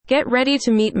Get ready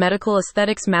to meet medical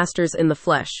aesthetics masters in the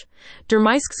flesh.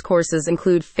 Dermisk's courses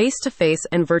include face-to-face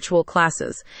and virtual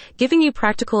classes, giving you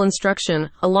practical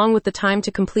instruction along with the time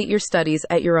to complete your studies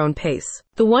at your own pace.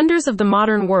 The wonders of the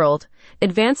modern world,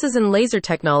 advances in laser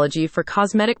technology for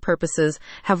cosmetic purposes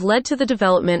have led to the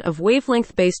development of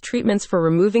wavelength-based treatments for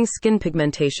removing skin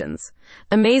pigmentations.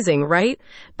 Amazing, right?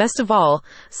 Best of all,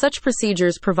 such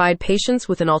procedures provide patients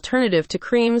with an alternative to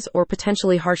creams or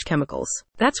potentially harsh chemicals.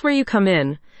 That's where you come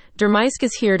in. Dermisk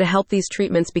is here to help these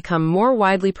treatments become more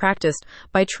widely practiced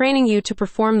by training you to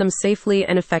perform them safely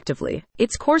and effectively.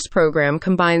 Its course program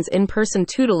combines in-person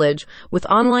tutelage with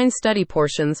online study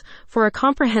portions for a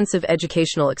comprehensive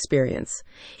educational experience.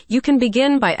 You can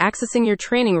begin by accessing your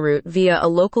training route via a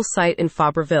local site in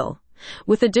Fabreville,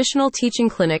 with additional teaching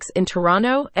clinics in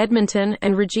Toronto, Edmonton,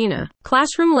 and Regina.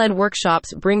 Classroom-led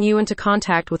workshops bring you into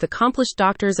contact with accomplished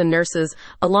doctors and nurses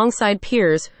alongside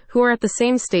peers who are at the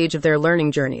same stage of their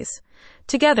learning journeys.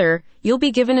 Together, you'll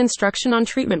be given instruction on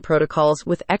treatment protocols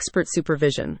with expert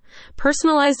supervision.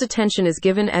 Personalized attention is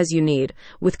given as you need,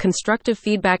 with constructive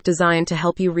feedback designed to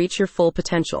help you reach your full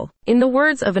potential. In the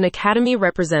words of an Academy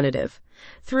representative,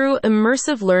 through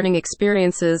immersive learning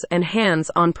experiences and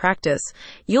hands-on practice,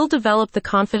 you'll develop the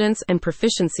confidence and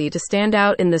proficiency to stand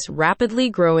out in this rapidly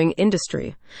growing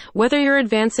industry. Whether you're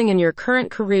advancing in your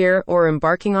current career or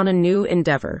embarking on a new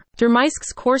endeavor,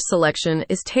 Dermisk's course selection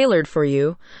is tailored for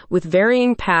you, with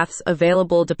varying paths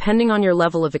available depending on your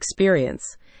level of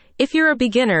experience. If you're a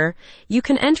beginner, you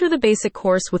can enter the basic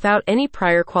course without any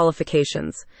prior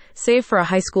qualifications, save for a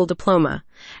high school diploma.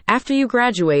 After you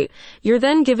graduate, you're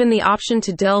then given the option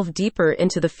to delve deeper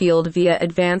into the field via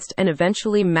advanced and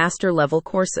eventually master-level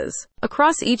courses.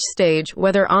 Across each stage,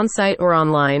 whether on-site or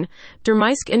online,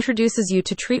 Dermisk introduces you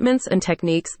to treatments and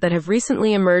techniques that have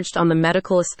recently emerged on the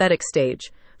medical aesthetic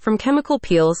stage. From chemical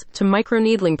peels to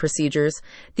microneedling procedures,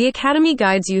 the Academy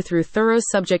guides you through thorough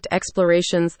subject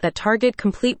explorations that target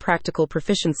complete practical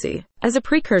proficiency. As a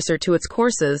precursor to its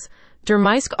courses,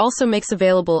 Dermisk also makes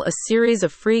available a series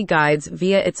of free guides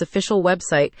via its official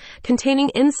website containing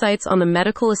insights on the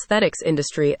medical aesthetics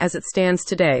industry as it stands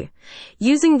today.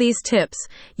 Using these tips,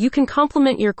 you can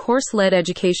complement your course-led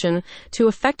education to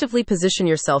effectively position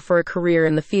yourself for a career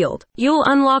in the field. You'll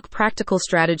unlock practical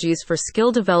strategies for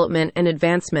skill development and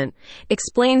advancement,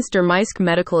 explains Dermisk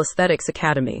Medical Aesthetics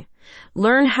Academy.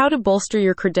 Learn how to bolster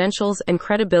your credentials and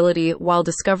credibility while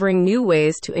discovering new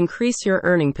ways to increase your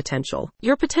earning potential.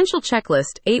 Your potential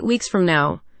checklist, 8 weeks from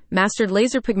now. Mastered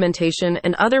laser pigmentation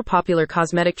and other popular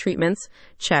cosmetic treatments?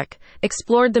 Check.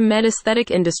 Explored the med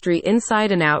aesthetic industry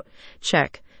inside and out?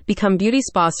 Check. Become beauty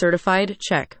spa certified?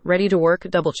 Check. Ready to work?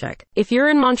 Double check. If you're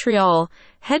in Montreal,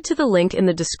 head to the link in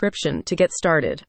the description to get started.